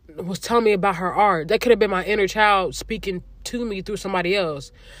was telling me about her art. That could have been my inner child speaking to me through somebody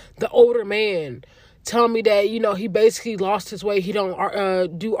else. The older man telling me that, he basically lost his way. He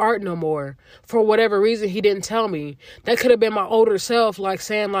don't do art no more. For whatever reason, he didn't tell me. That could have been my older self, like,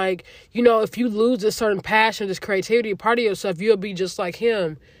 saying, like, if you lose this certain passion, this creativity, part of yourself, you'll be just like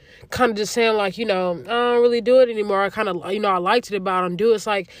him. Kind of just saying, like, I don't really do it anymore. I kind of, I liked it, but I don't do it. It's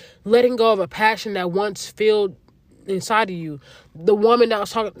like letting go of a passion that once filled inside of you. The woman that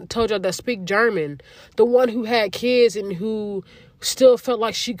told y'all that speak German, the one who had kids and who still felt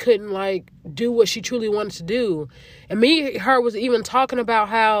like she couldn't, like, do what she truly wanted to do. And her was even talking about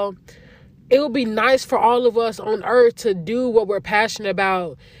how it would be nice for all of us on earth to do what we're passionate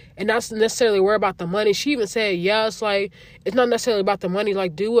about and not necessarily worry about the money. She even said, it's like, it's not necessarily about the money.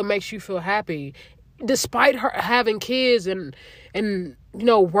 Like, do what makes you feel happy. Despite her having kids and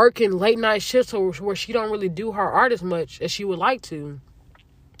working late night shifts where she don't really do her art as much as she would like to.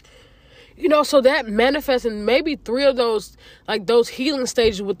 So that manifests, and maybe 3 of those, like, those healing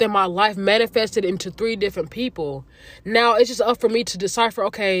stages within my life manifested into 3 different people. Now it's just up for me to decipher,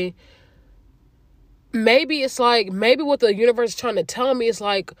 okay, maybe what the universe is trying to tell me is,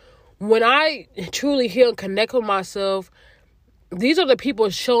 like, when I truly heal and connect with myself, these are the people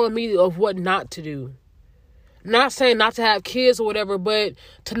showing me of what not to do. Not saying not to have kids or whatever, but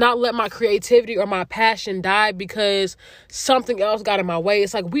to not let my creativity or my passion die because something else got in my way.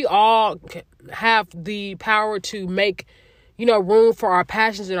 It's like we all have the power to make, room for our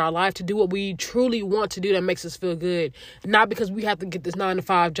passions in our life, to do what we truly want to do that makes us feel good. Not because we have to get this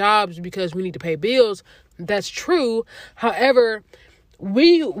 9-to-5 jobs because we need to pay bills. That's true. However,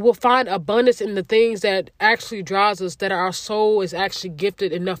 we will find abundance in the things that actually drives us, that our soul is actually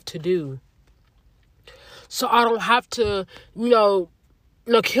gifted enough to do. So I don't have to,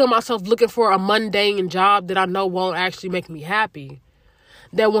 kill myself looking for a mundane job that I know won't actually make me happy.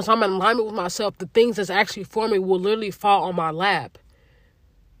 That once I'm in alignment with myself, the things that's actually for me will literally fall on my lap.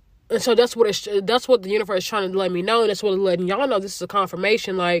 And so that's what the universe is trying to let me know. And that's what it's letting y'all know. This is a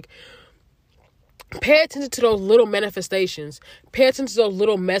confirmation. Like, pay attention to those little manifestations. Pay attention to those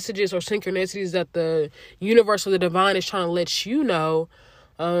little messages or synchronicities that the universe or the divine is trying to let you know.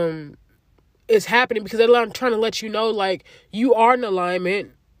 Is happening, because they're trying to let you know, like, you are in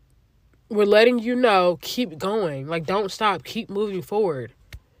alignment. We're letting you know, keep going. Like, don't stop. Keep moving forward.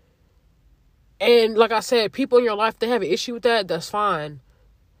 And like I said, people in your life, they have an issue with that. That's fine.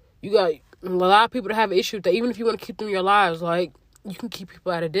 You got a lot of people that have an issue with that. Even if you want to keep them in your lives, like, you can keep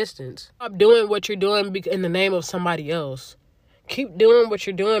people at a distance. Stop doing what you're doing in the name of somebody else. Keep doing what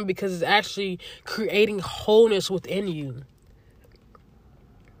you're doing because it's actually creating wholeness within you.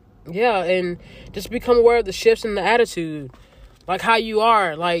 Yeah, and just become aware of the shifts in the attitude. Like, how you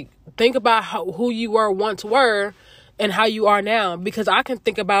are. Like, think about who you once were and how you are now. Because I can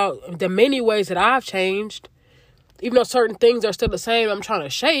think about the many ways that I've changed. Even though certain things are still the same, I'm trying to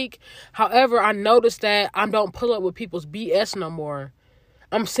shake. However, I noticed that I don't pull up with people's BS no more.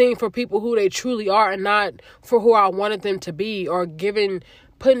 I'm seeing for people who they truly are and not for who I wanted them to be, or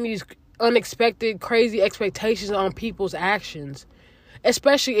putting these unexpected, crazy expectations on people's actions.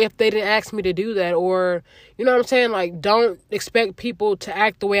 Especially if they didn't ask me to do that, or, you know what I'm saying? Like, don't expect people to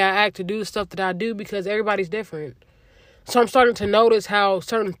act the way I act, to do the stuff that I do, because everybody's different. So I'm starting to notice how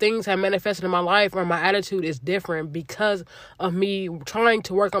certain things have manifested in my life, or my attitude is different because of me trying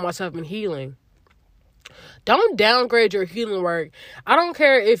to work on myself and healing. Don't downgrade your healing work. I don't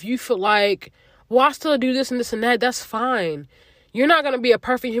care if you feel like, well, I still do this and this and that. That's fine. You're not going to be a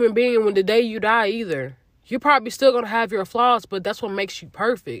perfect human being when the day you die either. You're probably still going to have your flaws, but that's what makes you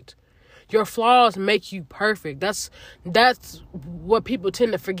perfect. Your flaws make you perfect. That's what people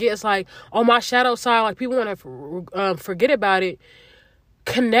tend to forget. It's like, on my shadow side, like, people want to forget about it.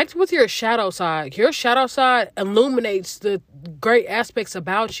 Connect with your shadow side. Your shadow side illuminates the great aspects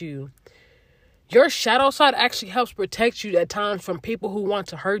about you. Your shadow side actually helps protect you at times from people who want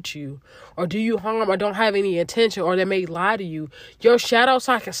to hurt you or do you harm or don't have any intention or they may lie to you. Your shadow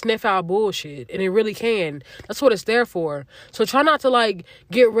side can sniff out bullshit, and it really can. That's what it's there for. So try not to like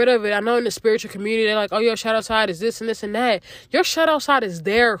get rid of it. I know in the spiritual community, they're like, oh, your shadow side is this and this and that. Your shadow side is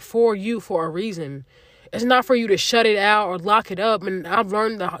there for you for a reason. It's not for you to shut it out or lock it up. And I've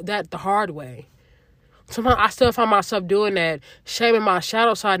learned that the hard way. Sometimes I still find myself doing that, shaming my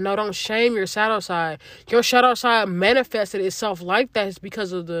shadow side. No, don't shame your shadow side. Your shadow side manifested itself like that. It's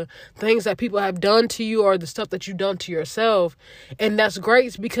because of the things that people have done to you or the stuff that you've done to yourself. And that's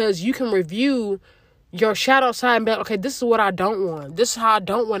great because you can review your shadow side and be like, okay, this is what I don't want. This is how I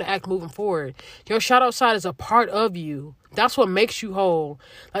don't want to act moving forward. Your shadow side is a part of you. That's what makes you whole.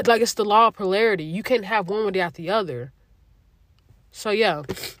 Like it's the law of polarity. You can't have one without the other. So, yeah.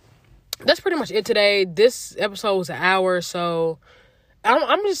 That's pretty much it today. This episode was an hour, so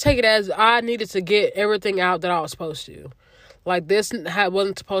I'm just taking it as I needed to get everything out that I was supposed to. Like, this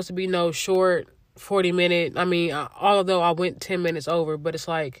wasn't supposed to be no short 40-minute. I mean, although I went 10 minutes over, but it's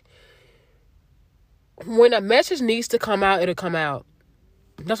like, when a message needs to come out, it'll come out.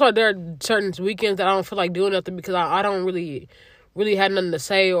 That's why there are certain weekends that I don't feel like doing nothing because I don't really have nothing to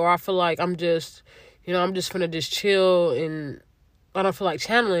say, or I feel like I'm just finna just chill and I don't feel like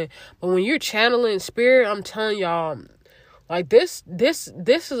channeling. But when you're channeling spirit, I'm telling y'all, like this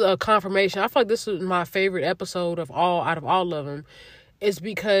is a confirmation. I feel like this is my favorite episode out of all of them. It's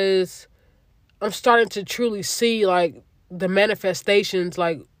because I'm starting to truly see like the manifestations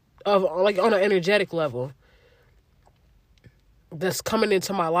like of like on an energetic level that's coming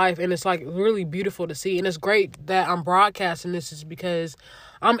into my life, and it's like really beautiful to see. And it's great that I'm broadcasting this is because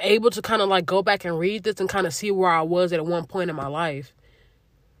I'm able to kind of like go back and read this and kind of see where I was at one point in my life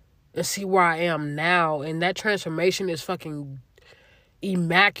and see where I am now. And that transformation is fucking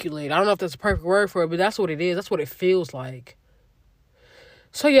immaculate. I don't know if that's a perfect word for it, but that's what it is. That's what it feels like.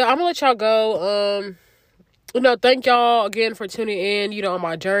 So yeah, I'm gonna let y'all go. Thank y'all again for tuning in, on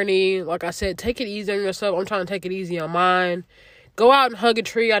my journey. Like I said, take it easy on yourself. I'm trying to take it easy on mine. Go out and hug a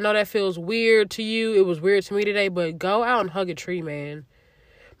tree. I know that feels weird to you. It was weird to me today, but go out and hug a tree, man.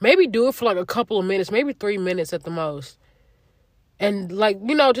 Maybe do it for like a couple of minutes, maybe 3 minutes at the most. And like,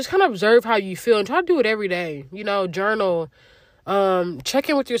 just kind of observe how you feel and try to do it every day. Journal. Check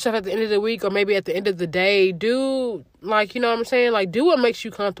in with yourself at the end of the week or maybe at the end of the day. Do like, what I'm saying? Like, do what makes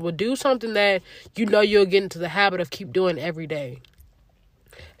you comfortable. Do something that you'll get into the habit of keep doing every day.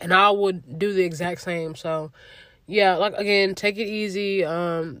 And I would do the exact same. So, yeah, like, again, take it easy.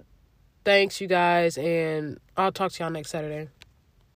 Thanks, you guys. And I'll talk to y'all next Saturday.